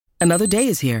Another day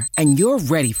is here, and you're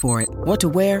ready for it. What to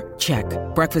wear? Check.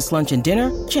 Breakfast, lunch, and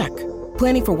dinner? Check.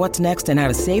 Planning for what's next and how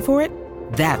to save for it?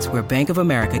 That's where Bank of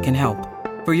America can help.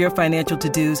 For your financial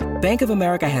to-dos, Bank of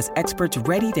America has experts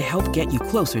ready to help get you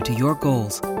closer to your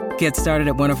goals. Get started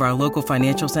at one of our local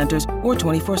financial centers or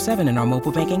 24/7 in our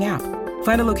mobile banking app.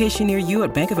 Find a location near you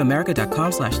at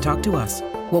bankofamerica.com/talktous.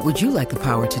 What would you like the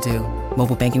power to do?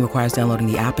 Mobile banking requires downloading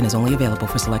the app and is only available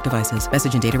for select devices.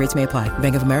 Message and data rates may apply.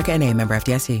 Bank of America N.A., member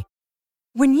FDIC.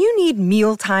 When you need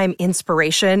mealtime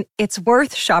inspiration, it's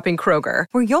worth shopping Kroger,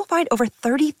 where you'll find over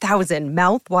 30,000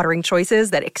 mouth-watering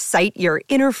choices that excite your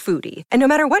inner foodie. And no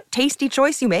matter what tasty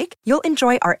choice you make, you'll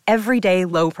enjoy our everyday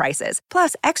low prices,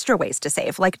 plus extra ways to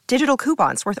save, like digital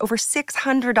coupons worth over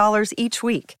 $600 each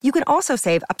week. You can also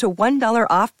save up to $1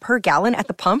 off per gallon at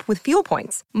the pump with fuel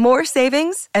points. More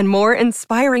savings and more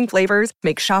inspiring flavors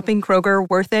make shopping Kroger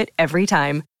worth it every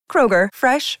time. Kroger,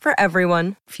 fresh for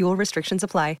everyone. Fuel restrictions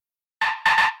apply.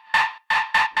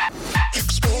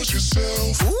 Expose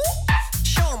yourself. Ooh.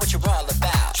 Show 'em what you're all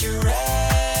about. Dragged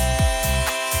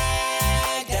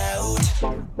out.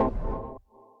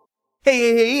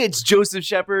 Hey, it's Joseph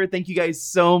Shepard. Thank you guys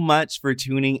so much for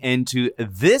tuning into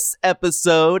this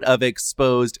episode of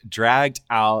Exposed Dragged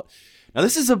Out. Now,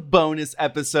 this is a bonus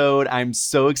episode. I'm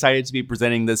so excited to be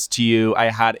presenting this to you. I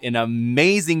had an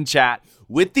amazing chat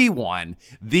with the one,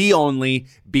 the only,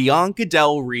 Bianca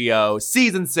Del Rio,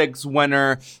 season 6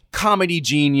 winner, comedy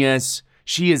genius.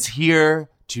 She is here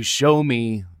to show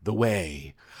me the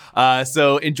way.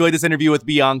 So enjoy this interview with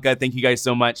Bianca. Thank you guys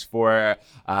so much for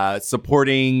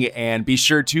supporting, and be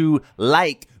sure to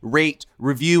like, rate,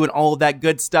 review, and all of that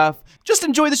good stuff. Just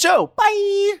enjoy the show.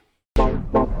 Bye.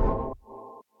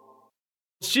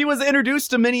 She was introduced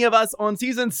to many of us on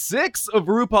season 6 of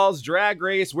RuPaul's Drag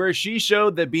Race, where she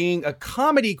showed that being a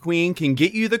comedy queen can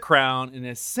get you the crown, and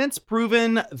has since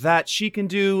proven that she can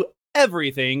do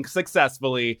everything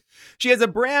successfully. She has a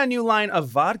brand new line of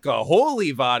vodka,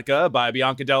 Holy Vodka by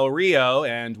Bianca Del Rio,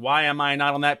 and why am I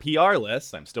not on that PR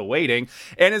list? I'm still waiting.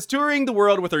 And is touring the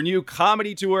world with her new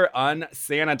comedy tour,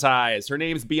 Unsanitized. Her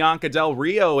name's Bianca Del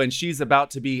Rio, and she's about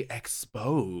to be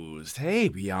exposed. Hey,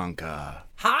 Bianca.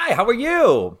 Hi, how are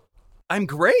you? I'm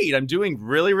great. I'm doing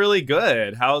really, really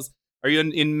good. Are you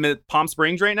in Palm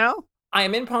Springs right now? I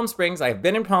am in Palm Springs. I have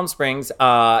been in Palm Springs.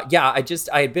 I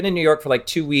had been in New York for like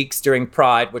 2 weeks during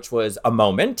Pride, which was a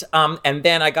moment. And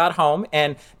then I got home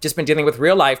and just been dealing with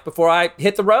real life before I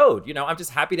hit the road. You know, I'm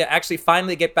just happy to actually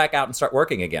finally get back out and start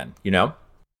working again, you know?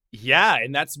 Yeah,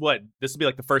 and this will be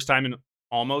like the first time in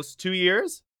almost 2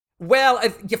 years? Well,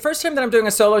 the first time that I'm doing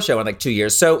a solo show in like 2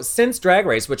 years. So since Drag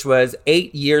Race, which was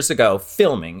 8 years ago,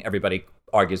 filming, everybody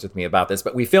argues with me about this,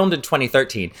 but we filmed in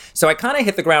 2013. So I kind of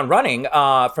hit the ground running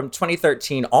from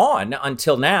 2013 on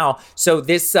until now. So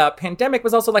this pandemic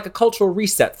was also like a cultural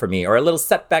reset for me, or a little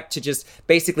setback to just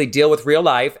basically deal with real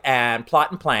life and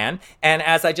plot and plan. And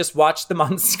as I just watched the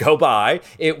months go by,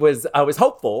 I was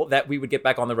hopeful that we would get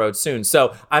back on the road soon.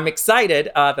 So I'm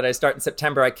excited that I start in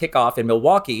September. I kick off in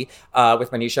Milwaukee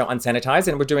with my new show Unsanitized,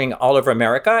 and we're doing all over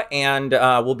America. And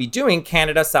we'll be doing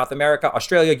Canada, South America,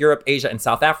 Australia, Europe, Asia, and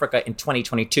South Africa in 2022.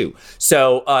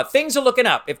 So things are looking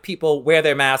up if people wear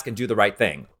their mask and do the right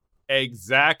thing.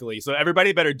 Exactly. So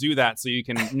everybody better do that so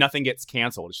nothing gets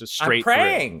canceled. It's just straight I'm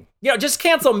praying. You know, just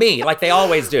cancel me like they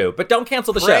always do, but don't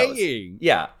cancel the shows.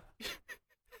 Yeah.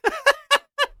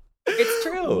 It's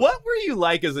true. What were you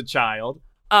like as a child?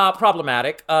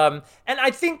 Problematic. And I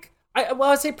think,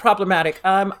 I say problematic.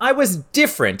 I was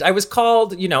different. I was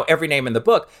called, every name in the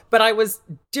book, but I was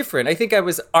different. I think I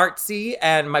was artsy,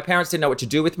 and my parents didn't know what to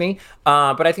do with me.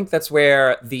 But I think that's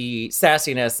where the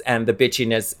sassiness and the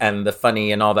bitchiness and the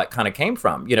funny and all that kind of came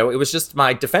from. It was just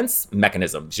my defense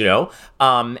mechanisms,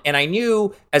 And I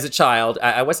knew as a child,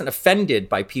 I wasn't offended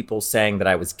by people saying that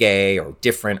I was gay or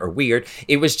different or weird.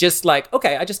 It was just like,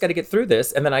 okay, I just got to get through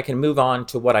this, and then I can move on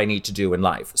to what I need to do in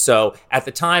life. So at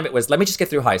the time, it was, let me just get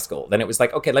through high school. Then it was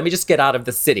like, okay, let me just get out of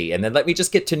the city, and then let me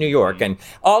just get to New York. And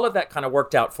all of that kind of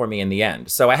worked out for me in the end.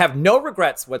 So I have no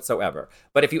regrets whatsoever.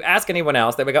 But if you ask anyone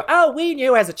else, they would go, oh, we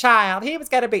knew as a child he was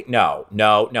going to be. No,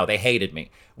 they hated me,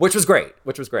 which was great.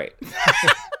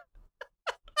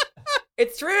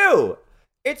 It's true.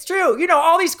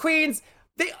 All these queens,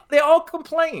 they all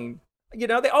complain.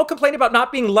 They all complain about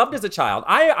not being loved as a child.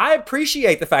 I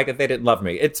appreciate the fact that they didn't love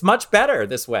me. It's much better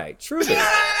this way, truly.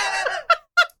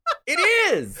 It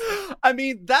is. I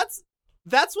mean, that's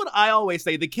what I always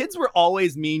say. The kids were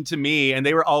always mean to me, and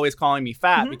they were always calling me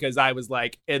fat because I was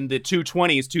like in the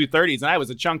 220s, 230s, and I was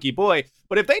a chunky boy.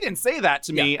 But if they didn't say that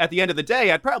to me, at the end of the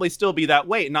day, I'd probably still be that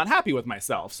weight and not happy with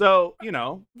myself. So,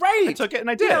 right. I took it and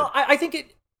I did. I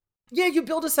think Yeah, you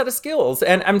build a set of skills.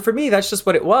 And for me, that's just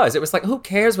what it was. It was like, who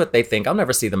cares what they think? I'll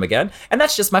never see them again. And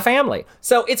that's just my family.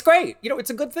 So it's great. It's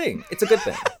a good thing. It's a good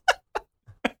thing.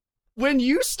 When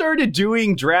you started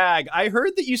doing drag, I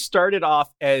heard that you started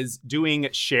off as doing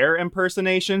Cher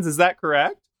impersonations. Is that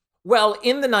correct? Well,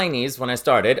 in the 90s, when I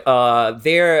started,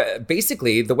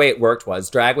 basically the way it worked was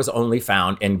drag was only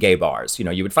found in gay bars.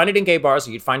 You would find it in gay bars,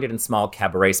 or you'd find it in small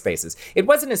cabaret spaces. It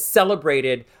wasn't as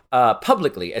celebrated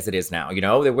publicly as it is now.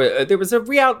 There was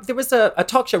a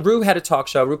talk show. RuPaul had a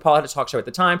talk show at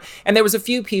the time, and there was a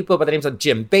few people by the names of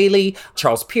Jim Bailey,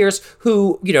 Charles Pierce,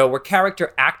 who were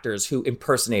character actors who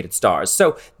impersonated stars.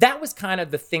 So that was kind of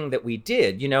the thing that we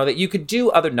did. That you could do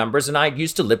other numbers, and I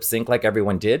used to lip sync like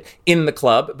everyone did in the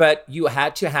club, but you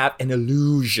had to have an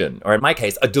illusion, or in my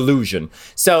case, a delusion.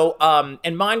 So,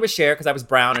 and mine was Cher because I was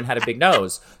brown and had a big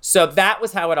nose. So that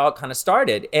was how it all kind of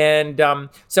started. And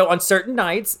so on certain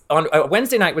nights, on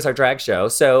Wednesday night was our drag show.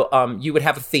 So you would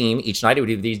have a theme each night. It would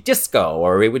either be disco,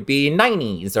 or it would be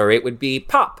 90s, or it would be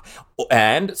pop.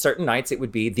 And certain nights it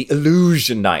would be the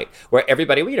illusion night, where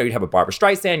everybody, you'd have a Barbra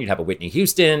Streisand, you'd have a Whitney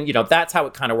Houston, that's how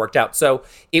it kind of worked out. So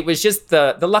it was just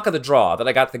the luck of the draw that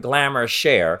I got the glamour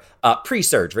Cher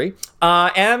pre-surgery.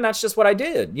 And that's just what I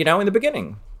did, in the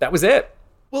beginning. That was it.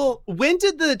 Well, when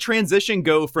did the transition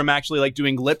go from actually like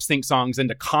doing lip sync songs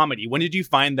into comedy? When did you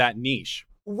find that niche?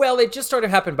 Well, it just sort of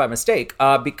happened by mistake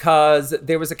because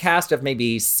there was a cast of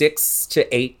maybe 6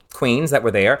 to 8 queens that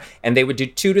were there, and they would do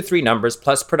 2 to 3 numbers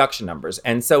plus production numbers.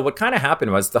 And so what kind of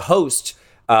happened was the host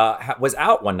was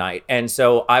out one night. And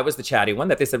so I was the chatty one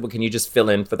that they said, well, can you just fill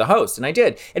in for the host? And I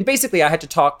did. And basically I had to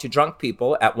talk to drunk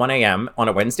people at 1 a.m. on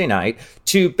a Wednesday night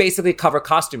to basically cover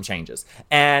costume changes.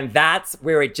 And that's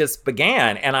where it just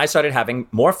began. And I started having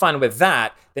more fun with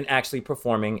that than actually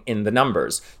performing in the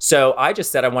numbers. So I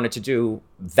just said I wanted to do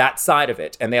that side of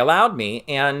it. And they allowed me.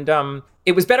 And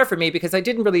it was better for me because I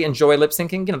didn't really enjoy lip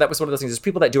syncing. That was one of those things. There's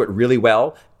people that do it really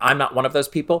well. I'm not one of those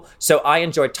people. So I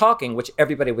enjoyed talking, which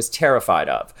everybody was terrified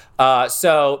of.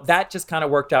 So that just kind of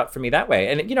worked out for me that way.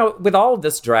 And, with all of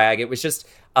this drag, it was just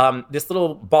this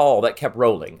little ball that kept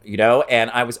rolling, and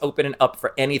I was open and up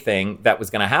for anything that was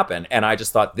going to happen. And I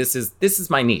just thought, this is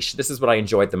my niche. This is what I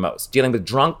enjoyed the most, dealing with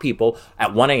drunk people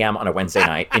at 1 a.m. on a Wednesday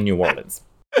night in New Orleans.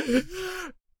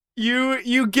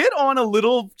 You get on a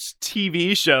little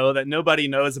TV show that nobody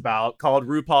knows about called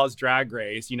RuPaul's Drag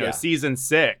Race, season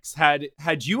 6. Had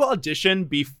you auditioned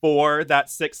before that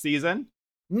 6th season?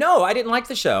 No, I didn't like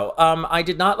the show. I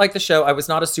did not like the show. I was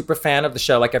not a super fan of the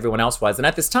show like everyone else was. And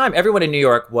at this time, everyone in New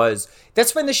York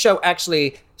that's when the show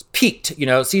actually peaked,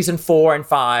 season 4 and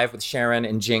 5 with Sharon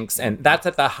and Jinx. And that's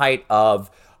at the height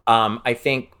of, I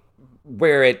think,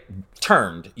 where it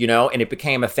turned, and it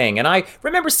became a thing. And I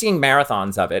remember seeing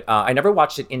marathons of it. I never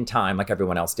watched it in time like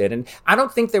everyone else did. And I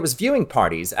don't think there was viewing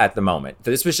parties at the moment.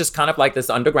 This was just kind of like this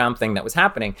underground thing that was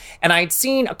happening. And I'd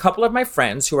seen a couple of my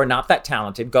friends who are not that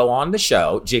talented go on the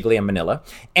show, Jiggly and Manila.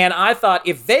 And I thought,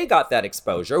 if they got that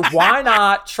exposure, why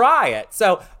not try it?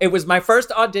 So it was my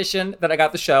first audition that I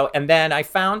got the show. And then I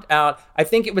found out, I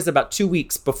think it was about 2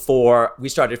 weeks before we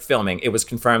started filming, it was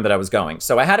confirmed that I was going.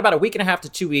 So I had about a week and a half to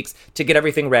 2 weeks to get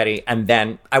everything ready. And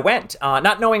then I went,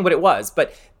 not knowing what it was,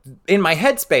 but in my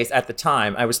headspace at the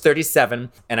time, I was 37,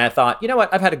 and I thought, you know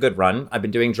what, I've had a good run. I've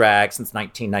been doing drag since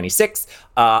 1996.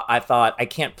 I thought, I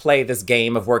can't play this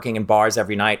game of working in bars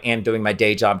every night and doing my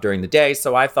day job during the day.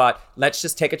 So I thought, let's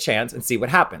just take a chance and see what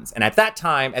happens. And at that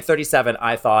time, at 37,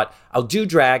 I thought, I'll do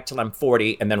drag till I'm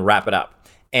 40 and then wrap it up.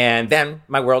 And then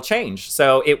my world changed.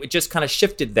 So it just kind of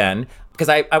shifted then, because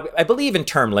I believe in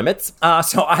term limits.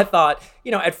 So I thought,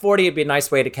 at 40, it'd be a nice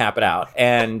way to cap it out.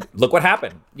 And look what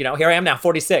happened. Here I am now,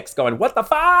 46, going, what the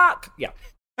fuck? Yeah.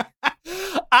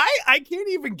 I can't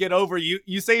even get over you.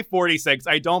 You say 46.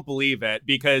 I don't believe it,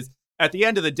 because at the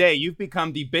end of the day, you've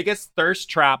become the biggest thirst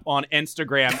trap on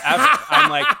Instagram ever.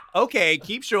 I'm like, okay,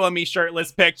 keep showing me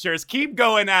shirtless pictures. Keep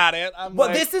going at it.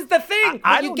 This is the thing.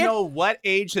 I don't know what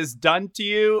age has done to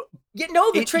you.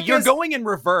 The trick is... You're going in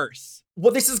reverse.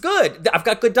 Well, this is good. I've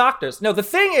got good doctors. No, the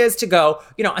thing is to go,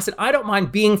 I said, I don't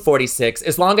mind being 46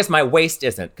 as long as my waist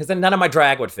isn't, because then none of my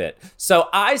drag would fit. So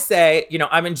I say,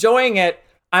 I'm enjoying it.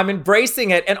 I'm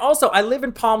embracing it. And also, I live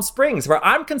in Palm Springs, where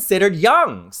I'm considered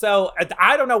young. So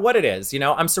I don't know what it is.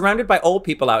 I'm surrounded by old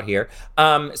people out here.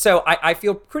 So I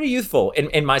feel pretty youthful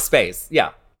in my space.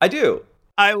 Yeah, I do.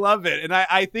 I love it. And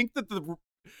I think that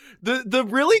the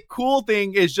really cool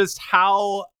thing is just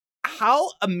how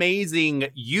amazing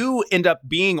you end up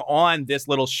being on this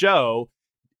little show.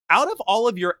 Out of all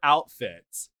of your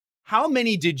outfits, how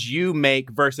many did you make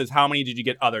versus how many did you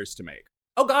get others to make?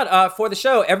 Oh God! For the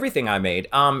show, everything I made,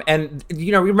 and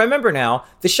remember now,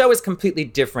 the show is completely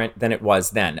different than it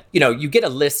was then. You get a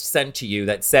list sent to you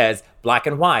that says Black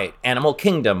and White, Animal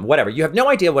Kingdom, whatever. You have no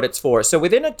idea what it's for. So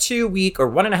within a 2 week or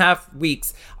 1.5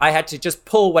 weeks, I had to just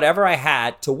pull whatever I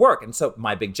had to work. And so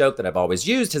my big joke that I've always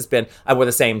used has been I wore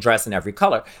the same dress in every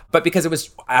color, but because it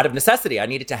was out of necessity, I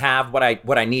needed to have what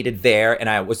I needed there, and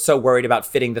I was so worried about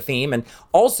fitting the theme. And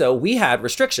also, we had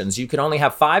restrictions. You could only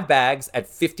have 5 bags at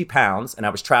 50 pounds. And I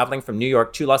was traveling from New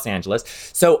York to Los Angeles.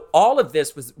 So all of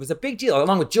this was a big deal,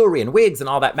 along with jewelry and wigs and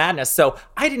all that madness. So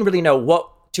I didn't really know what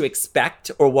to expect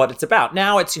or what it's about.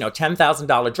 Now it's,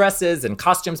 $10,000 dresses and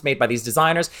costumes made by these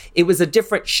designers. It was a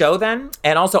different show then.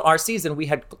 And also our season, we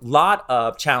had a lot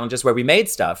of challenges where we made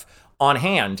stuff on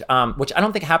hand, which I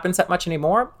don't think happens that much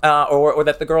anymore, or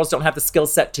that the girls don't have the skill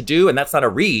set to do. And that's not a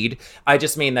read. I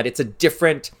just mean that it's a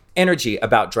different energy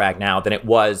about drag now than it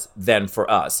was then for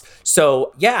us.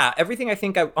 So yeah, everything I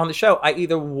think on the show, I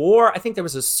either wore, I think there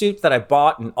was a suit that I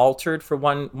bought and altered for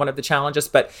one of the challenges,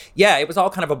 but yeah, it was all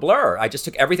kind of a blur. I just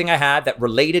took everything I had that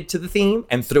related to the theme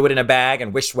and threw it in a bag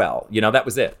and wished well. That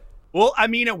was it. Well, I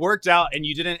mean, it worked out, and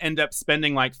you didn't end up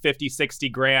spending like 50, 60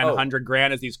 grand, 100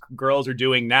 grand as these girls are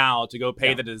doing now to go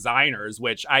pay the designers,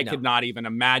 which I could not even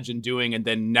imagine doing, and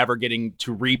then never getting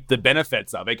to reap the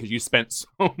benefits of it because you spent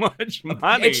so much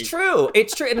money. It's true.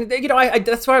 And,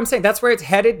 that's what I'm saying. That's where it's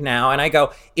headed now. And I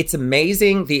go, it's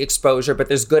amazing, the exposure, but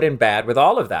there's good and bad with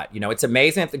all of that. It's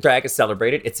amazing that the drag is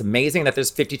celebrated. It's amazing that there's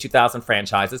 52,000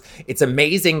 franchises. It's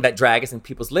amazing that drag is in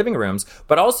people's living rooms.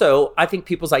 But also, I think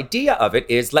people's idea of it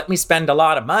is, let me spend a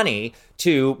lot of money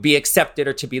to be accepted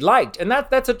or to be liked. And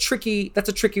that's a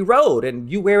tricky road. And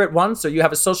you wear it once or you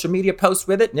have a social media post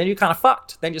with it, and then you're kind of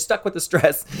fucked. Then you're stuck with this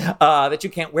dress that you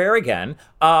can't wear again.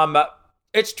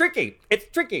 It's tricky,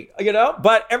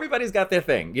 but everybody's got their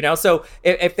thing, So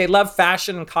if they love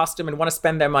fashion and costume and want to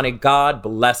spend their money, God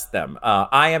bless them.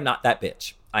 I am not that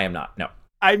bitch. I am not, no.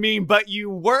 I mean, but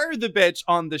you were the bitch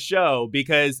on the show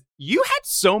because you had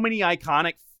so many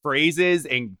iconic phrases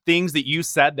and things that you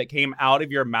said that came out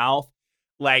of your mouth.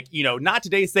 Like, not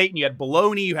today, Satan. You had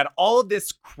baloney. You had all of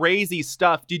this crazy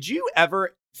stuff. Did you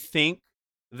ever think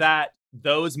that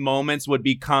those moments would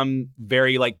become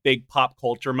very big pop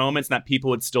culture moments and that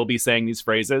people would still be saying these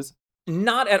phrases?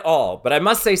 Not at all. But I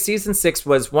must say season 6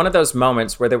 was one of those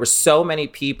moments where there were so many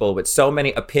people with so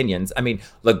many opinions. I mean,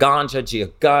 Laganja, Gia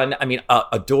Gunn,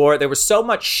 Adore. There was so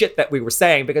much shit that we were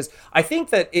saying because I think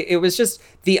that it was just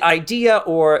the idea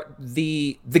or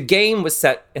the game was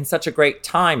set in such a great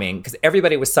timing because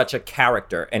everybody was such a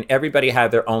character and everybody had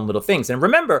their own little things. And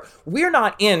remember, we're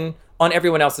not in on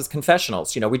everyone else's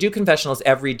confessionals. We do confessionals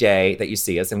every day that you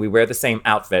see us, and we wear the same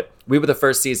outfit. We were the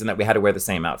first season that we had to wear the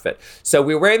same outfit. So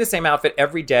we were wearing the same outfit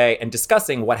every day and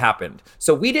discussing what happened.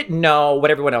 So we didn't know what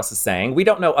everyone else is saying. We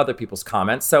don't know other people's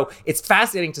comments. So it's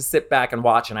fascinating to sit back and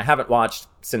watch, and I haven't watched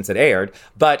since it aired,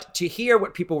 but to hear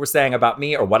what people were saying about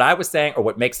me or what I was saying or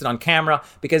what makes it on camera,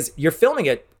 because you're filming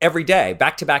it every day,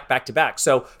 back to back, back to back.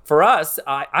 So for us,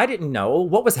 I didn't know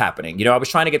what was happening. I was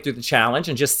trying to get through the challenge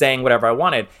and just saying whatever I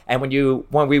wanted. And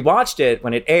when we watched it,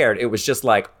 when it aired, it was just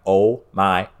like, oh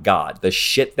my God, the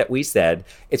shit that we said.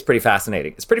 It's pretty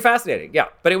fascinating. Yeah.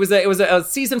 But it was a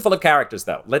season full of characters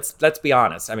though. Let's be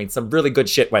honest. I mean, some really good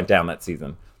shit went down that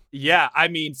season. Yeah, I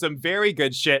mean, some very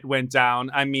good shit went down.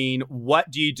 I mean,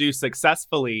 what do you do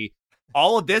successfully?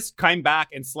 All of this came back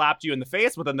and slapped you in the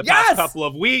face within the past couple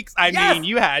of weeks. I mean,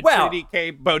 you had Trinity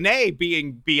K. Bonet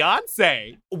being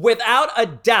Beyonce. Without a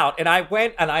doubt. And I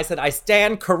went and I said, I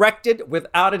stand corrected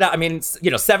without a doubt. I mean,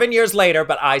 7 years later,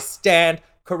 but I stand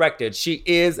corrected. She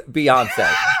is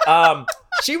Beyonce.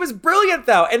 She was brilliant,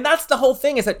 though. And that's the whole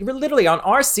thing is that we're literally on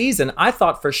our season. I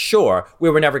thought for sure we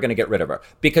were never going to get rid of her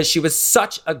because she was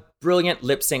such a brilliant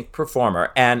lip sync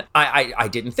performer. And I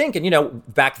didn't think.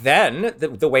 And, back then,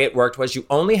 the way it worked was you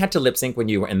only had to lip sync when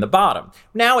you were in the bottom.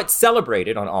 Now it's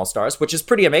celebrated on All Stars, which is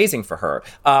pretty amazing for her.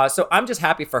 So I'm just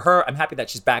happy for her. I'm happy that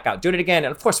she's back out doing it again.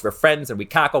 And of course, we're friends and we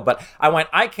cackle. But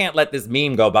I can't let this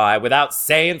meme go by without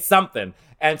saying something.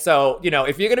 And so,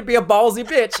 if you're going to be a ballsy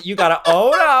bitch, you got to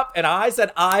own up. And I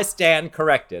said, I stand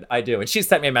corrected. I do. And she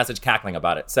sent me a message cackling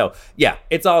about it. So, yeah,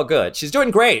 it's all good. She's doing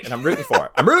great. And I'm rooting for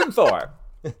her.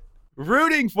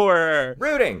 Rooting for her.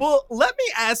 Rooting. Well, let me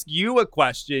ask you a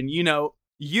question.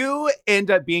 You end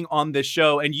up being on this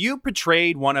show and you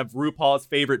portrayed one of RuPaul's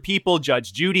favorite people,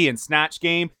 Judge Judy in Snatch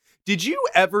Game. Did you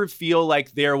ever feel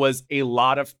like there was a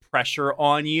lot of pressure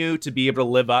on you to be able to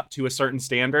live up to a certain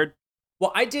standard?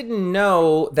 Well, I didn't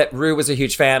know that Rue was a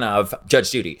huge fan of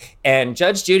Judge Judy. And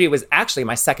Judge Judy was actually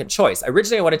my second choice.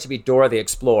 Originally, I wanted to be Dora the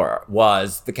Explorer,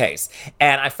 was the case.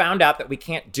 And I found out that we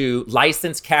can't do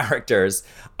licensed characters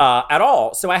at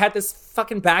all. So I had this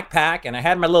fucking backpack and I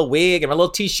had my little wig and my little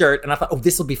t-shirt and I thought, oh,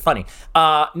 this will be funny.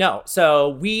 No.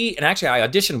 So and actually I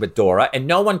auditioned with Dora and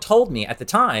no one told me at the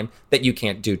time that you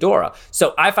can't do Dora.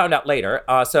 So I found out later.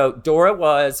 So Dora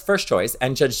was first choice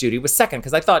and Judge Judy was second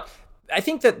because I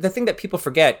think that the thing that people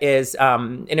forget is,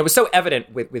 and it was so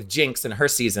evident with Jinx in her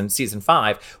season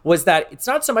 5, was that it's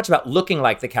not so much about looking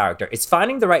like the character. It's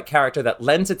finding the right character that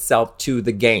lends itself to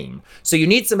the game. So you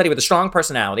need somebody with a strong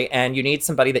personality, and you need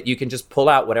somebody that you can just pull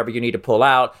out whatever you need to pull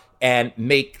out and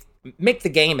make the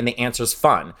game and the answers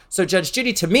fun. So Judge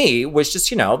Judy to me was just,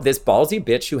 this ballsy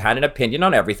bitch who had an opinion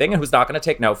on everything and who's not going to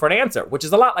take no for an answer, which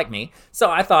is a lot like me. So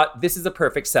I thought this is a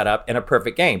perfect setup and a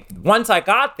perfect game. Once I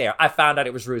got there, I found out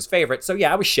it was Rue's favorite. So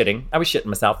yeah, I was shitting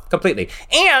myself completely.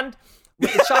 And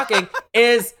what's shocking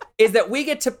is that we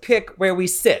get to pick where we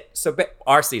sit. So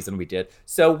our season we did.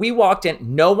 So we walked in,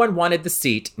 no one wanted the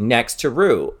seat next to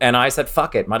Rue. And I said,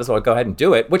 fuck it, might as well go ahead and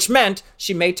do it, which meant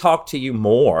she may talk to you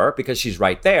more because she's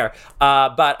right there.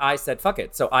 But I said, fuck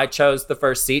it. So I chose the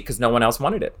first seat because no one else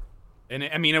wanted it. And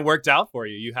I mean, it worked out for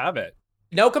you. You have it.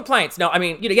 No complaints. No, I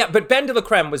mean, but Ben de la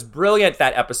Creme was brilliant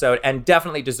that episode and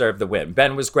definitely deserved the win.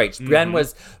 Ben was great.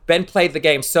 Mm-hmm. Ben played the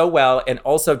game so well and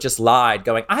also just lied,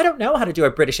 going, I don't know how to do a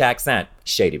British accent.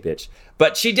 Shady bitch.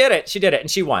 But she did it, and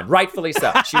she won. Rightfully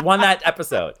so. She won that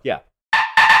episode. Yeah.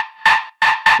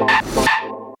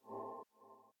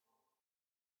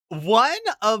 One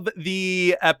of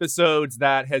the episodes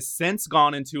that has since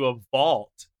gone into a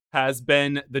vault has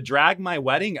been the Drag My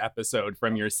Wedding episode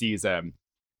from your season.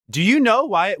 Do you know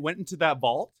why it went into that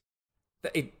vault?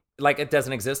 It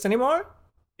doesn't exist anymore?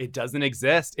 It doesn't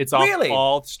exist. It's on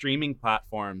all streaming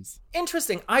platforms.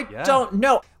 Interesting. I don't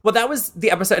know. Well, that was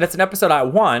the episode. That's an episode I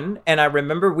won. And I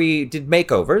remember we did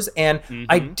makeovers. And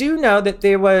I do know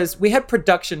that we had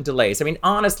production delays. I mean,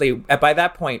 honestly, by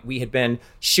that point, we had been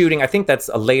shooting. I think that's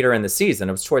later in the season.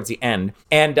 It was towards the end.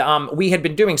 And we had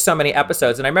been doing so many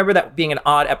episodes. And I remember that being an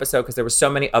odd episode because there were so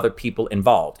many other people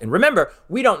involved. And remember,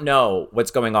 we don't know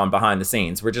what's going on behind the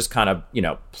scenes. We're just kind of,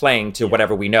 playing to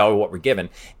whatever we know or what we're given.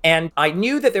 And I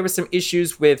knew that there was some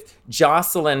issues with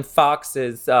Jocelyn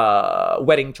Fox's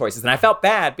wedding choices. And I felt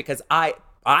bad because I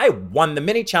won the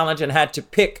mini challenge and had to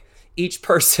pick each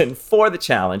person for the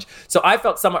challenge. So I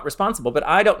felt somewhat responsible, but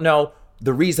I don't know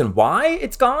the reason why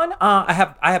it's gone. I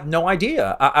have no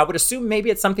idea. I would assume maybe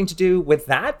it's something to do with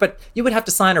that, but you would have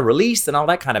to sign a release and all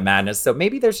that kind of madness. So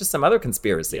maybe there's just some other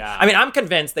conspiracy. Yeah. I mean, I'm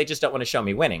convinced they just don't want to show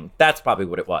me winning. That's probably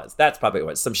what it was.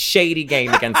 Some shady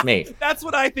game against me. That's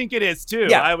what I think it is too.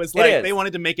 Yeah, I was like, they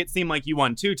wanted to make it seem like you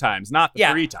won 2 times, not the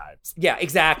 3 times. Yeah,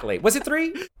 exactly. Was it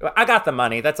 3? I got the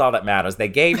money. That's all that matters. They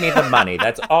gave me the money.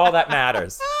 That's all that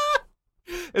matters.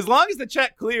 As long as the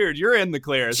check cleared, you're in the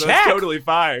clear, so check. It's totally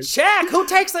fine. Check? Who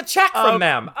takes a check from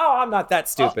them? Oh, I'm not that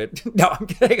stupid. No, I'm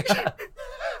kidding.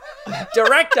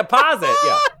 Direct deposit,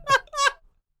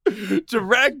 yeah.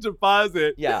 Direct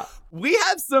deposit. Yeah. We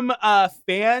have some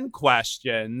fan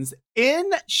questions. In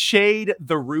Shade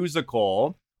the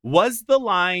Rusical, was the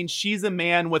line, she's a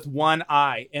man with one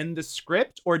eye, in the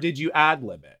script, or did you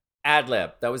ad-lib it?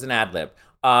 Ad-lib. That was an ad-lib.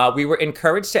 We were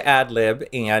encouraged to ad-lib,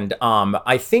 and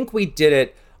I think we did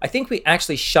it. I think we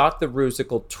actually shot the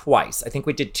Rusical twice. I think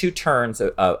we did 2 turns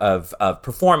of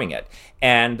performing it.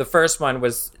 And the first one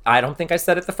was, I don't think I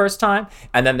said it the first time.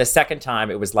 And then the second time,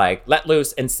 it was like, let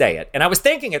loose and say it. And I was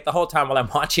thinking it the whole time while I'm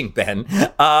watching Ben.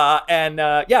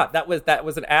 That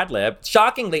was an ad-lib.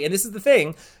 Shockingly, and this is the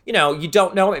thing, you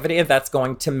don't know if that's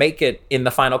going to make it in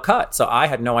the final cut. So I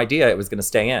had no idea it was going to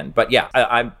stay in. But yeah,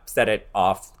 I said it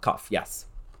off cuff, yes.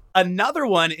 Another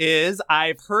one is,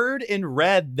 I've heard and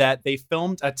read that they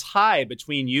filmed a tie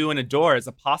between you and Adore as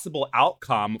a possible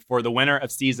outcome for the winner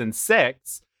of season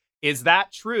 6. Is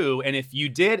that true? And if you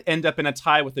did end up in a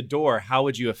tie with Adore, how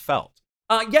would you have felt?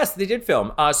 Yes, they did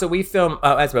film. So we film,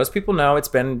 as most people know, it's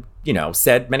been,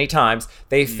 said many times,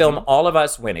 they film all of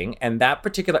us winning. And that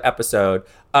particular episode,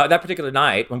 that particular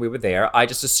night when we were there, I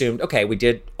just assumed, okay, we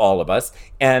did all of us.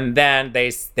 And then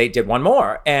they did one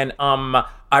more. And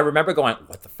I remember going,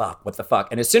 what the fuck?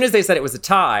 And as soon as they said it was a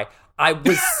tie, I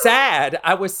was sad.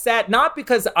 I was sad, not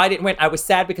because I didn't win. I was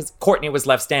sad because Courtney was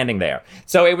left standing there.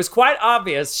 So it was quite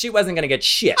obvious she wasn't going to get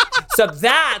shit. So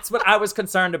that's what I was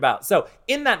concerned about. So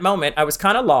in that moment, I was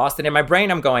kind of lost. And in my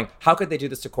brain, I'm going, how could they do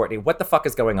this to Courtney? What the fuck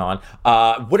is going on?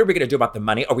 What are we going to do about the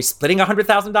money? Are we splitting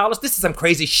 $100,000? This is some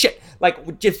crazy shit.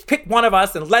 Like, just pick one of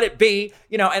us and let it be.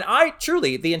 And I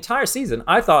truly, the entire season,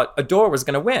 I thought Adore was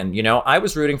going to win. I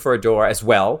was rooting for Adore as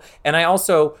well. And I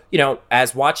also,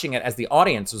 as watching it, as the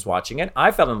audience was watching it,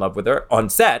 I fell in love with her on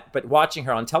set. But watching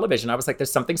her on television, I was like,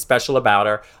 there's something special about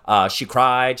her. She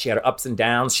cried. She had her ups and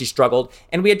downs. She struggled.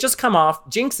 And we had just come off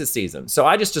Jinx's season. So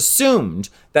I just assumed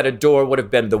that Adore would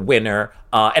have been the winner.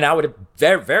 And I would have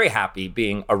very, very happy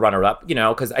being a runner-up,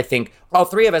 because I think all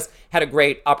three of us had a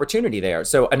great opportunity there.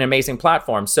 So an amazing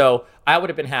platform. So I would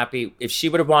have been happy if she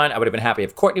would have won. I would have been happy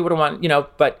if Courtney would have won,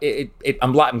 but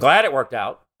I'm glad it worked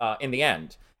out in the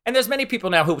end. And there's many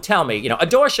people now who tell me,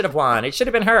 Adore should have won. It should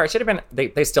have been her. It should have been,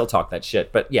 they still talk that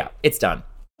shit. But yeah, it's done.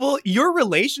 Well, your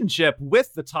relationship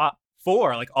with the top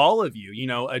four, like all of you,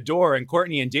 Adore and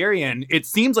Courtney and Darian, it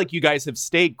seems like you guys have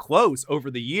stayed close over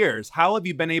the years. How have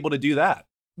you been able to do that?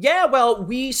 Yeah, well,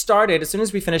 we started as soon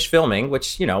as we finished filming,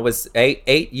 which, was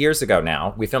eight years ago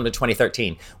now. We filmed in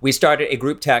 2013. We started a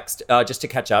group text just to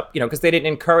catch up, because they didn't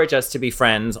encourage us to be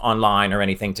friends online or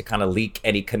anything to kind of leak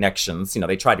any connections.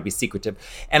 They tried to be secretive.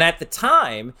 And at the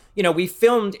time, we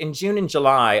filmed in June and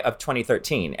July of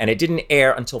 2013, and it didn't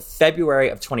air until February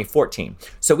of 2014.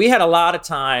 So we had a lot of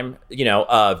time,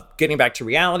 of getting back to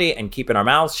reality and keeping our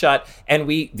mouths shut. And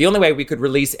the only way we could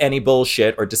release any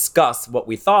bullshit or discuss what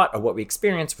we thought or what we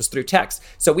experienced was through text.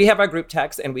 So we have our group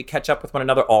text and we catch up with one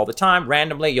another all the time.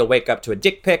 Randomly, you'll wake up to a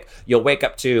dick pic. You'll wake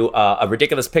up to a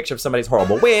ridiculous picture of somebody's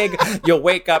horrible wig. You'll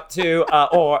wake up to,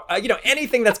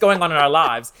 anything that's going on in our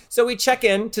lives. So we check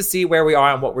in to see where we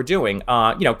are and what we're doing.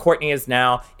 Courtney is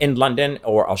now in London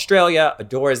or Australia.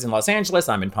 Adore is in Los Angeles.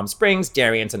 I'm in Palm Springs.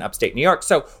 Darian's in upstate New York.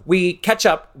 So we catch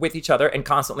up with each other and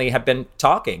constantly have been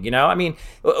talking,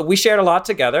 we shared a lot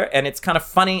together, and it's kind of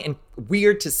funny and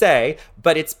weird to say,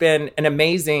 but it's been an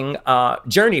amazing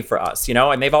journey for us,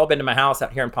 and they've all been to my house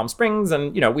out here in Palm Springs,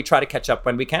 and, we try to catch up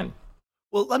when we can.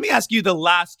 Well, let me ask you the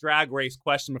last Drag Race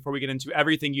question before we get into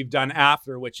everything you've done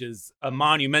after, which is a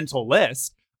monumental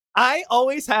list. I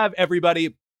always have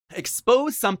everybody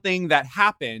expose something that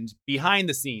happened behind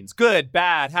the scenes. Good,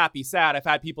 bad, happy, sad. I've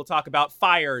had people talk about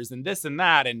fires and this and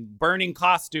that and burning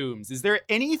costumes. Is there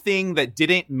anything that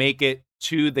didn't make it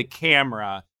to the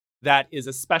camera that is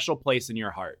a special place in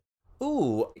your heart?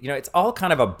 Ooh, it's all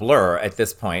kind of a blur at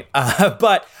this point.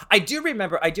 But I do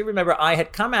remember I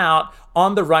had come out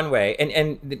on the runway,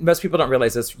 and most people don't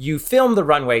realize this. You film the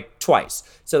runway twice.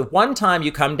 So one time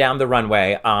you come down the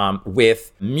runway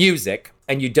with music,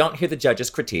 and you don't hear the judges'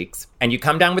 critiques, and you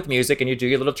come down with music and you do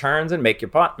your little turns and hit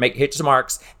your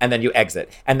marks, and then you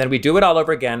exit. And then we do it all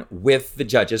over again with the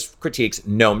judges' critiques,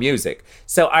 no music.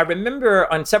 So I remember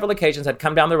on several occasions I'd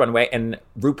come down the runway and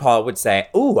RuPaul would say,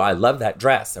 "Ooh, I love that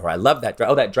dress," or "I love that dress.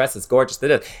 Oh, that dress is gorgeous."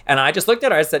 And I just looked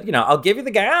at her. I said, "I'll give you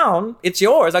the gown. It's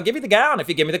yours. I'll give you the gown if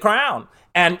you give me the crown."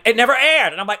 And it never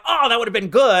aired. And I'm like, oh, that would have been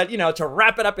good, to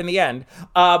wrap it up in the end.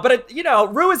 But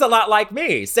Ru is a lot like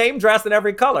me. Same dress in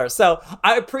every color. So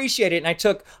I appreciate it. And I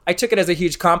took it as a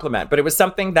huge compliment. But it was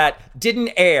something that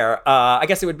didn't air. I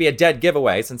guess it would be a dead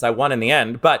giveaway since I won in the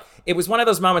end. But it was one of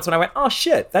those moments when I went, oh,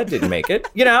 shit, that didn't make it.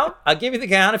 I'll give you the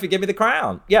gown if you give me the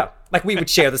crown. Yeah. Like we would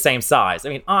share the same size. I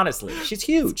mean, honestly, she's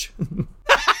huge.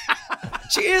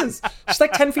 She is. She's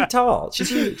like 10 feet tall. She's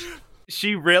huge.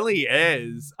 She really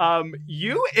is.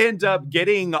 You end up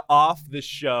getting off the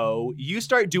show. You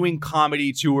start doing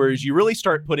comedy tours. You really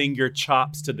start putting your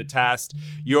chops to the test.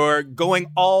 You're going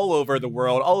all over the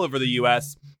world, all over the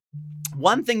US.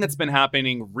 One thing that's been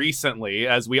happening recently,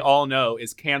 as we all know,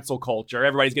 is cancel culture.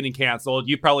 Everybody's getting canceled.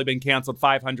 You've probably been canceled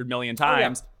 500 million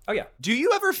times. Oh, yeah. Do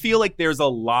you ever feel like there's a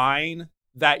line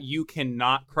that you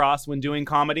cannot cross when doing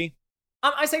comedy?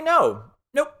 I say no.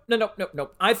 Nope.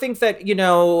 I think that,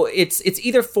 it's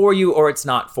either for you or it's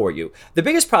not for you. The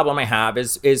biggest problem I have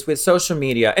is with social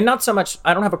media, and not so much,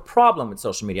 I don't have a problem with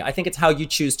social media. I think it's how you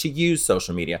choose to use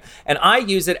social media. And I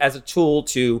use it as a tool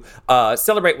to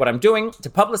celebrate what I'm doing, to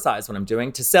publicize what I'm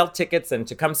doing, to sell tickets and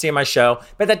to come see my show.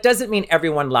 But that doesn't mean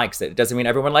everyone likes it. It doesn't mean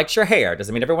everyone likes your hair. It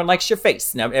doesn't mean everyone likes your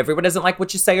face. Now, everyone doesn't like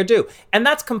what you say or do. And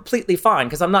that's completely fine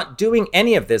because I'm not doing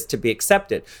any of this to be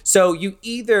accepted. So you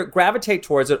either gravitate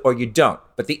towards it or you don't.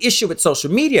 But the issue with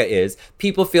social media is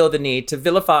people feel the need to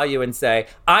vilify you and say,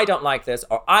 I don't like this,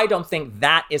 or I don't think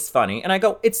that is funny. And I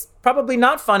go, it's probably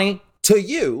not funny to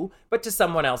you, but to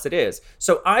someone else it is.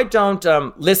 So I don't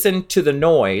listen to the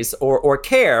noise or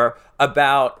care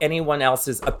about anyone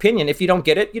else's opinion. If you don't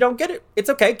get it, you don't get it. It's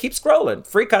okay. Keep scrolling.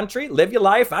 Free country, live your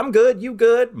life. I'm good. You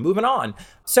good. Moving on.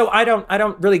 So I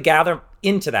don't really gather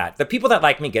into that. The people that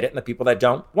like me get it, and the people that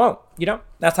don't won't.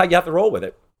 That's how you have to roll with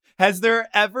it. Has there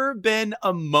ever been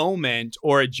a moment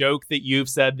or a joke that you've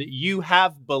said that you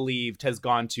have believed has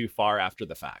gone too far after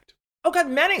the fact? Oh,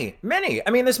 God, many. I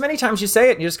mean, there's many times you say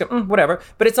it and you just go, whatever.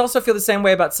 But it's also feel the same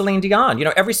way about Celine Dion.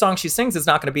 Every song she sings is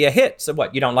not going to be a hit. So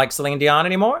what, you don't like Celine Dion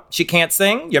anymore? She can't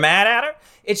sing? You're mad at her?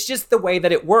 It's just the way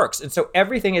that it works. And so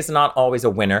everything is not always a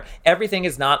winner. Everything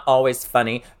is not always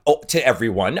funny to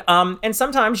everyone. And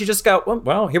sometimes you just go,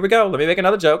 well, here we go. Let me make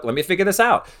another joke. Let me figure this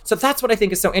out. So that's what I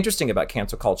think is so interesting about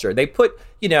cancel culture. They put,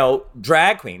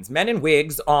 drag queens, men in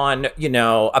wigs on,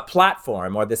 a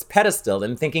platform or this pedestal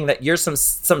and thinking that you're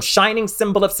some shining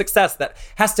symbol of success that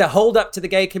has to hold up to the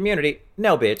gay community.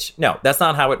 No, bitch. No, that's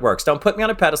not how it works. Don't put me on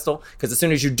a pedestal, because as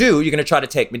soon as you do, you're going to try to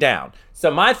take me down.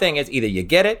 So my thing is either you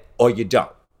get it or you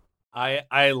don't.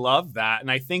 I love that. And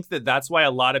I think that that's why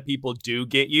a lot of people do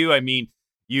get you. I mean,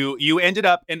 you ended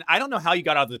up, and I don't know how you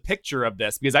got out of the picture of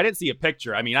this because I didn't see a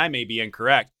picture. I mean, I may be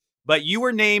incorrect, but you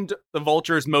were named the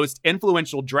Vulture's most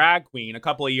influential drag queen a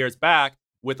couple of years back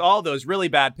with all those really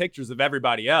bad pictures of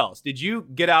everybody else. Did you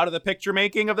get out of the picture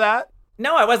making of that?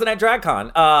 No, I wasn't at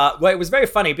DragCon. Well, it was very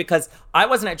funny because I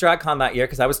wasn't at DragCon that year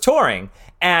because I was touring.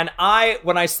 And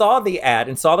when I saw the ad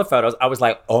and saw the photos, I was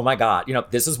like, oh my God,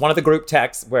 this is one of the group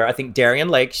texts where I think Darian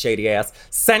Lake, shady ass,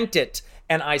 sent it.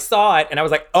 And I saw it and I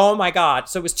was like, oh my God.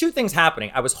 So it was two things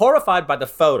happening. I was horrified by the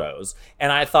photos and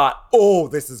I thought, oh,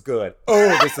 this is good.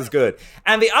 Oh, this is good.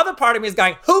 And the other part of me is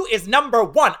going, who is number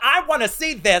one? I want to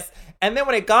see this. And then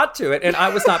when it got to it and I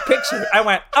was not pictured, I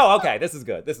went, oh, okay, this is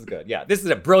good. This is good. Yeah, this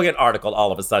is a brilliant article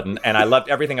all of a sudden. And I loved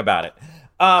everything about it.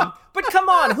 But come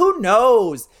on, who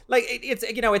knows? Like,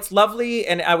 it's lovely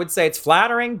and I would say it's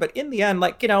flattering. But in the end,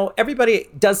 everybody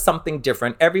does something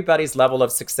different. Everybody's level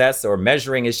of success or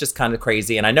measuring is just kind of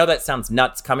crazy. And I know that sounds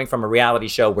nuts coming from a reality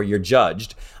show where you're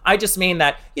judged. I just mean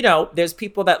that, there's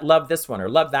people that love this one or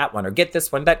love that one or get this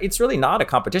one, that it's really not a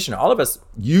competition. All of us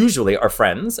usually are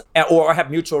friends or have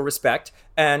mutual respect.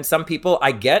 And some people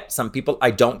I get, some people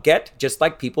I don't get, just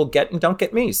like people get and don't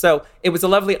get me. So it was a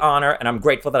lovely honor and I'm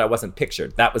grateful that I wasn't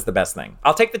pictured. That was the best thing.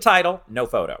 I'll take the title, no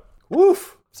photo.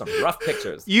 Woof, some rough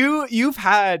pictures. You've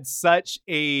had such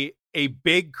a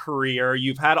big career.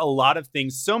 You've had a lot of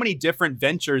things, so many different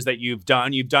ventures that you've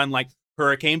done. You've done like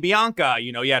Hurricane Bianca,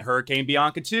 you had Hurricane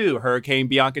Bianca 2, Hurricane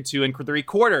Bianca 2 and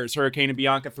 3/4, Hurricane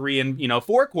Bianca 3 and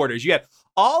 4/4. You had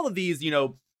all of these,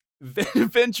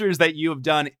 ventures that you have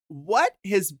done. What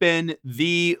has been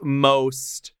the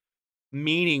most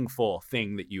meaningful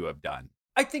thing that you have done?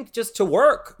 I think just to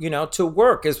work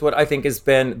is what I think has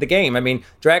been the game. I mean,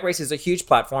 Drag Race is a huge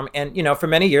platform. And, for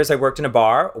many years I worked in a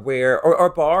bar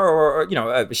or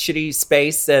a shitty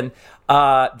space and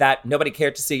that nobody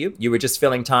cared to see you. You were just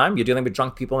filling time. You're dealing with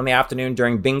drunk people in the afternoon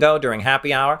during bingo, during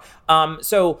happy hour.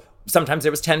 So sometimes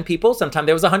there was 10 people, sometimes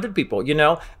there was 100 people,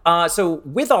 So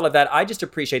with all of that, I just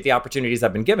appreciate the opportunities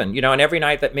I've been given, and every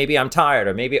night that maybe I'm tired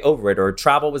or maybe over it or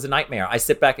travel was a nightmare, I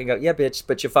sit back and go, yeah, bitch,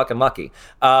 but you're fucking lucky.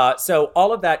 So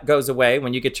all of that goes away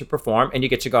when you get to perform and you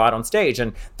get to go out on stage.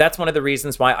 And that's one of the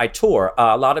reasons why I tour.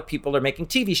 A lot of people are making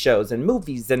TV shows and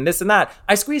movies and this and that.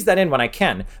 I squeeze that in when I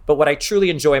can. But what I truly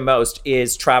enjoy most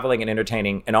is traveling and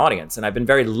entertaining an audience. And I've been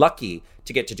very lucky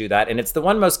to get to do that. And it's the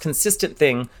one most consistent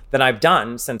thing that I've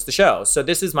done since the show. So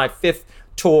this is my 5th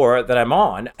tour that I'm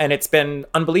on, and it's been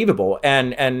unbelievable.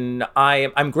 And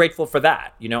I'm grateful for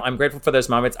that. I'm grateful for those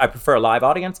moments. I prefer a live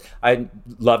audience. I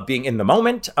love being in the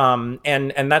moment.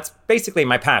 And that's basically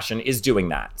my passion, is doing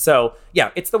that. So yeah,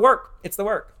 it's the work. It's the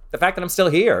work. The fact that I'm still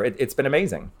here, it's been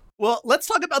amazing. Well, let's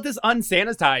talk about this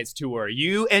Unsanitized tour.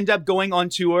 You end up going on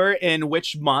tour in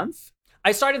which month?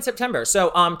 I start in September.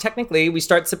 So technically, we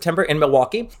start September in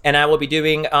Milwaukee, and I will be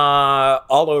doing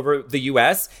all over the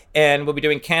U.S., and we'll be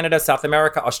doing Canada, South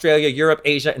America, Australia, Europe,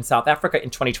 Asia, and South Africa in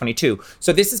 2022.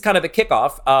 So this is kind of the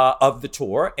kickoff of the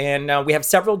tour, and we have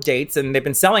several dates, and they've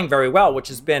been selling very well, which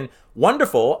has been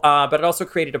wonderful, but it also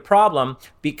created a problem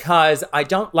because I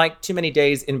don't like too many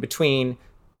days in between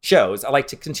shows. I like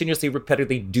to continuously,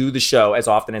 repetitively do the show as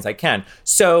often as I can.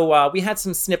 So we had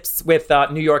some snips with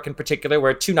New York in particular,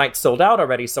 where 2 nights sold out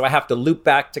already. So I have to loop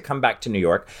back to come back to New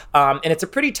York. And it's a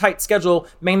pretty tight schedule,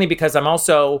 mainly because I'm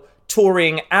also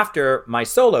touring after my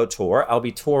solo tour. I'll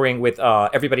be touring with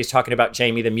Everybody's Talking About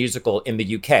Jamie, the musical, in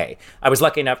the UK. I was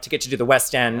lucky enough to get to do the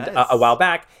West End a while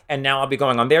back, and now I'll be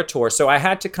going on their tour. So I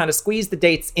had to kind of squeeze the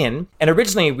dates in. And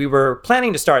originally we were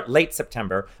planning to start late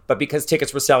September, but because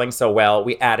tickets were selling so well,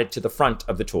 we added to the front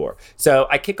of the tour. So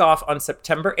I kick off on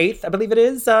September 8th, I believe it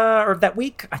is, or that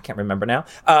week. I can't remember now.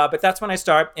 But that's when I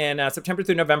start. And September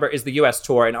through November is the US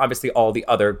tour. And obviously all the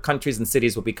other countries and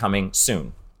cities will be coming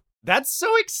soon. That's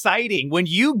so exciting. When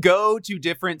you go to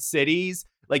different cities,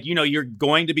 like, you're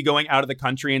going to be going out of the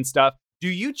country and stuff. Do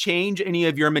you change any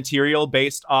of your material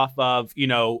based off of,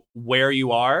 where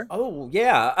you are? Oh,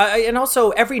 yeah. And also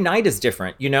every night is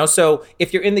different, So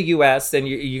if you're in the US and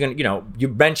you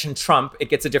mention Trump, it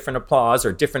gets a different applause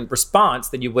or different response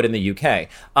than you would in the UK.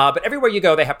 But everywhere you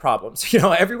go, they have problems.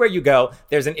 Everywhere you go,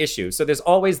 there's an issue. So there's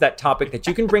always that topic that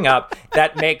you can bring up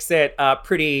that makes it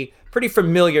pretty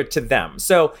familiar to them.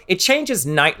 So it changes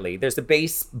nightly. There's the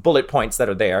base bullet points that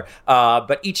are there.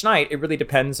 But each night, it really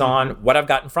depends on what I've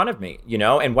got in front of me,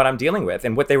 and what I'm dealing with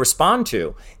and what they respond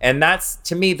to. And that's,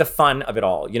 to me, the fun of it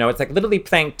all. It's like literally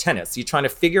playing tennis. You're trying to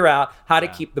figure out how to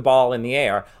keep the ball in the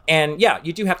air. And yeah,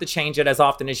 you do have to change it as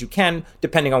often as you can,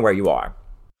 depending on where you are.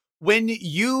 When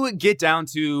you get down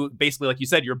to basically, like you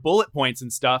said, your bullet points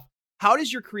and stuff, how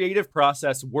does your creative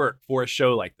process work for a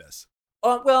show like this?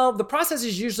 Well, the process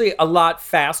is usually a lot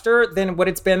faster than what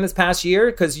it's been this past year,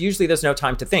 because usually there's no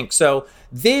time to think. So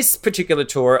this particular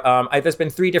tour, there's been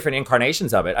 3 different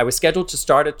incarnations of it. I was scheduled to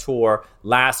start a tour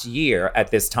last year at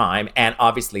this time, and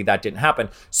obviously that didn't happen.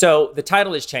 So the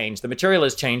title has changed. The material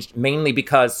has changed mainly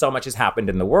because so much has happened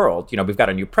in the world. We've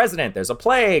got a new president. There's a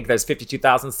plague. There's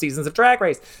 52,000 seasons of Drag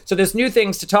Race. So there's new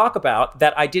things to talk about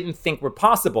that I didn't think were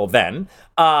possible then.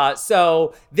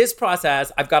 So this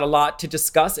process, I've got a lot to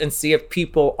discuss and see if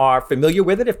people are familiar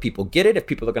with it, if people get it, if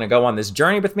people are going to go on this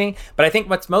journey with me. But I think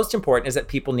what's most important is that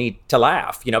people need to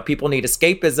laugh. People need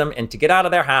escapism and to get out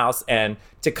of their house and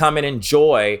to come and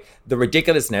enjoy the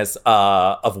ridiculousness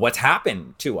of what's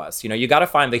happened to us. You got to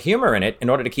find the humor in it in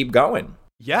order to keep going.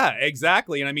 Yeah,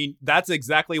 exactly. And I mean, that's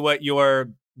exactly what your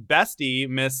bestie,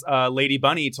 Miss Lady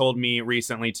Bunny, told me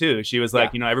recently, too. She was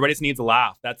like, everybody just needs a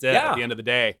laugh. That's it at the end of the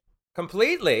day.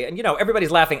 Completely. And,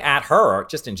 everybody's laughing at her,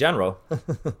 just in general.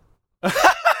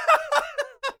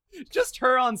 Just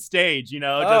her on stage,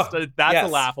 that's a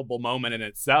laughable moment in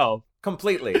itself.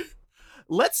 Completely.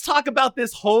 Let's talk about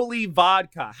this holy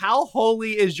vodka. How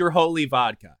holy is your holy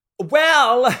vodka?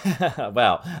 Well,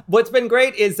 what's been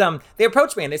great is they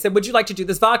approached me and they said, would you like to do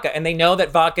this vodka? And they know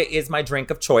that vodka is my drink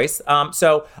of choice.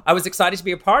 So I was excited to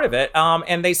be a part of it.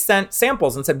 And they sent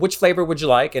samples and said, which flavor would you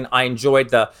like? And I enjoyed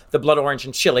the blood orange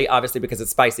and chili, obviously, because it's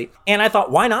spicy. And I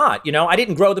thought, why not? I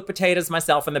didn't grow the potatoes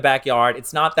myself in the backyard.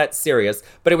 It's not that serious.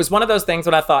 But it was one of those things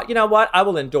when I thought, you know what? I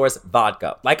will endorse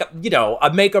vodka. Like,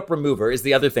 a makeup remover is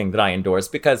the other thing that I endorse,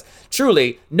 because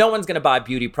truly, no one's going to buy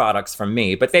beauty products from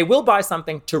me, but they will buy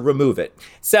something to remove it.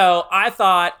 So I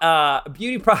thought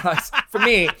beauty products for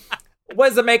me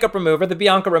was the makeup remover, the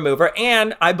Bianca remover,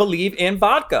 and I believe in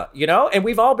vodka, and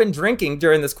we've all been drinking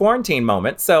during this quarantine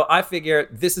moment. So I figure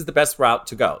this is the best route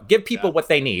to go. Give people what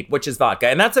they need, which is vodka.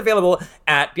 And that's available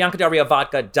at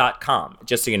BiancaDelRioVodka.com,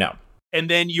 just so you know. And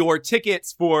then your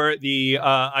tickets for the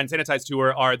Unsanitized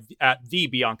tour are at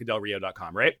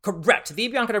thebiancadelrio.com, right? Correct.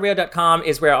 Thebiancadelrio.com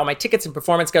is where all my tickets and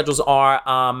performance schedules are.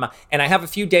 And I have a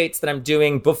few dates that I'm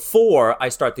doing before I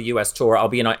start the U.S. tour. I'll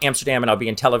be in Amsterdam and I'll be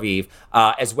in Tel Aviv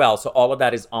as well. So all of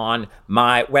that is on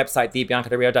my website,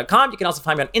 thebiancadelrio.com. You can also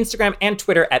find me on Instagram and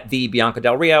Twitter at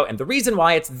thebiancadelrio. And the reason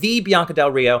why it's The Bianca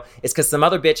Del Rio is because some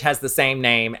other bitch has the same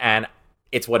name, and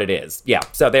it's what it is. Yeah,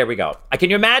 so there we go. Can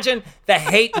you imagine the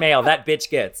hate mail that bitch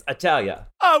gets? I tell you.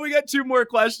 Oh, we got 2 more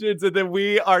questions, and then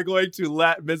we are going to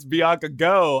let Miss Bianca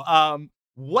go.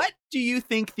 What do you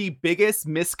think the biggest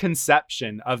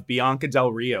misconception of Bianca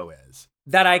Del Rio is?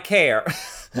 That I care.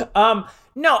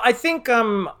 No, I think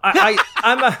I'm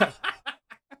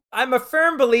a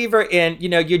firm believer in,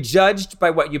 you're judged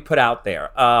by what you put out there.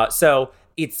 So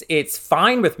it's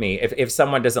fine with me if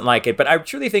someone doesn't like it, but I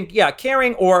truly think,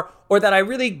 caring or that I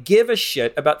really give a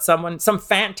shit about some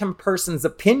phantom person's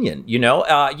opinion,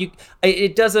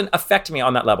 it doesn't affect me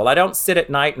on that level. I don't sit at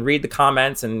night and read the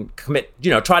comments and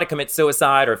try to commit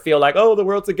suicide or feel like, oh, the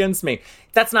world's against me.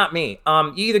 That's not me.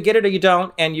 You either get it or you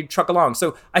don't, and you truck along.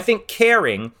 So I think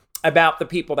caring about the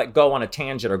people that go on a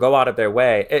tangent or go out of their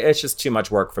way, it's just too much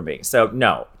work for me. So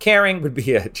no, caring would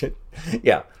be it.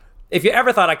 Yeah. If you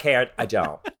ever thought I cared, I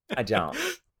don't.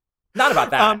 Not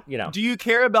about that, Do you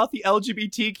care about the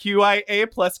LGBTQIA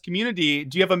plus community?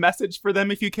 Do you have a message for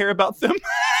them if you care about them?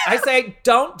 I say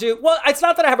well, it's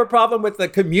not that I have a problem with the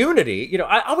community.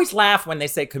 I always laugh when they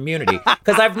say community,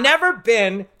 because I've never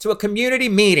been to a community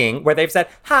meeting where they've said,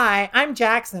 hi, I'm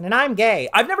Jackson and I'm gay.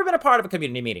 I've never been a part of a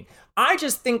community meeting. I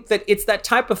just think that it's that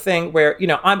type of thing where,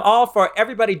 I'm all for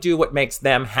everybody do what makes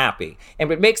them happy. And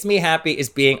what makes me happy is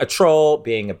being a troll,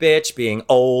 being a bitch, being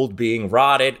old, being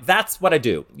rotted. That's what I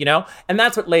do, And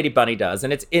that's what Lady Bunny does.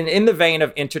 And it's in the vein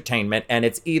of entertainment. And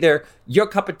it's either your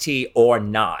cup of tea or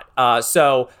not.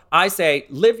 So I say,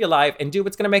 live your life and do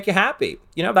what's going to make you happy.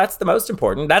 You know, that's the most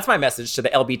important. That's my message to the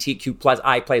LGBTQ plus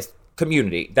I+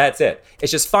 community. That's it.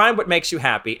 It's just find what makes you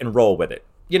happy and roll with it.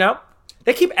 You know?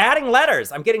 They keep adding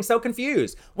letters. I'm getting so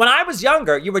confused. When I was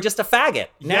younger, you were just a faggot.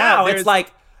 Now it's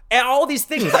like all these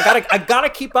things. I gotta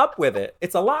keep up with it.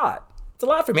 It's a lot. It's a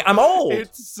lot for me. I'm old.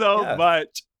 It's so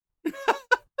much.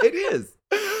 It is.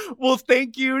 Well,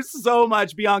 thank you so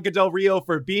much, Bianca Del Rio,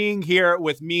 for being here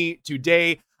with me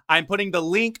today. I'm putting the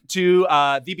link to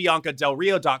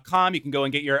thebiancadelrio.com. You can go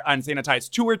and get your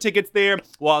unsanitized tour tickets there.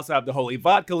 We'll also have the Holy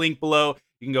Vodka link below.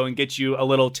 You can go and get you a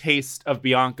little taste of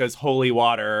Bianca's holy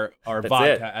water, or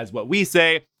vodka, as what we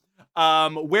say.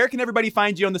 Where can everybody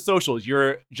find you on the socials?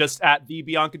 You're just at The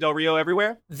Bianca Del Rio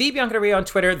everywhere? The Bianca Del Rio on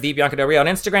Twitter, The Bianca Del Rio on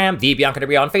Instagram, The Bianca Del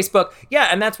Rio on Facebook. Yeah,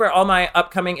 and that's where all my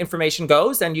upcoming information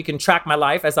goes, and you can track my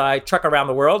life as I truck around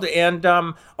the world. And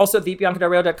also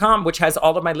thebiancadelrio.com, which has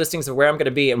all of my listings of where I'm going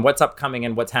to be and what's upcoming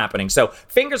and what's happening. So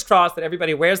fingers crossed that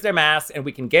everybody wears their masks and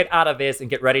we can get out of this and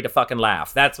get ready to fucking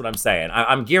laugh. That's what I'm saying.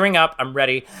 I'm gearing up. I'm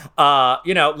ready.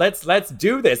 Let's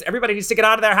do this. Everybody needs to get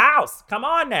out of their house. Come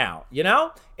on now, you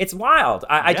know? It's wild.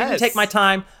 I didn't take my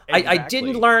time. Exactly. I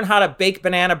didn't learn how to bake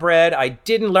banana bread. I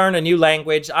didn't learn a new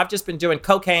language. I've just been doing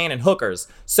cocaine and hookers.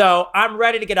 So I'm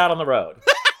ready to get out on the road.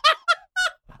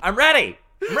 I'm ready.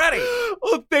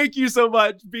 Well, thank you so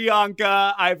much,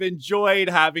 Bianca. I've enjoyed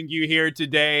having you here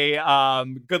today.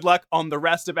 Good luck on the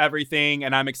rest of everything.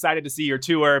 And I'm excited to see your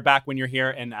tour back when you're here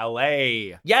in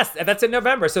LA. Yes, that's in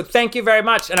November. So thank you very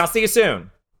much. And I'll see you soon.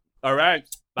 All right.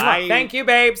 Bye. Thank you,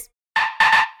 babes.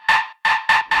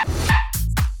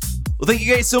 Well, thank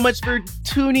you guys so much for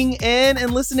tuning in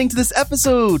and listening to this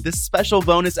episode, this special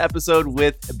bonus episode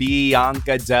with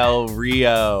Bianca Del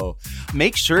Rio.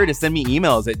 Make sure to send me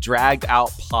emails at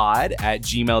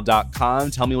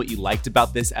draggedoutpod@gmail.com. Tell me what you liked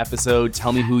about this episode.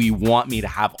 Tell me who you want me to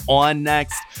have on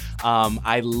next.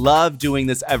 I love doing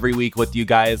this every week with you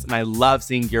guys, and I love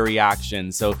seeing your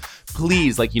reactions. So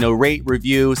please, rate,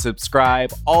 review,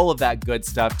 subscribe, all of that good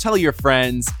stuff. Tell your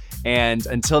friends. And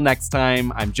until next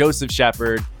time, I'm Joseph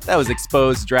Shepard. That was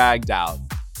Exposed, Dragged Out.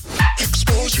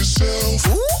 Expose yourself.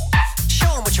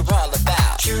 Show 'em what you're all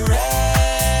about. You're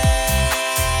ready.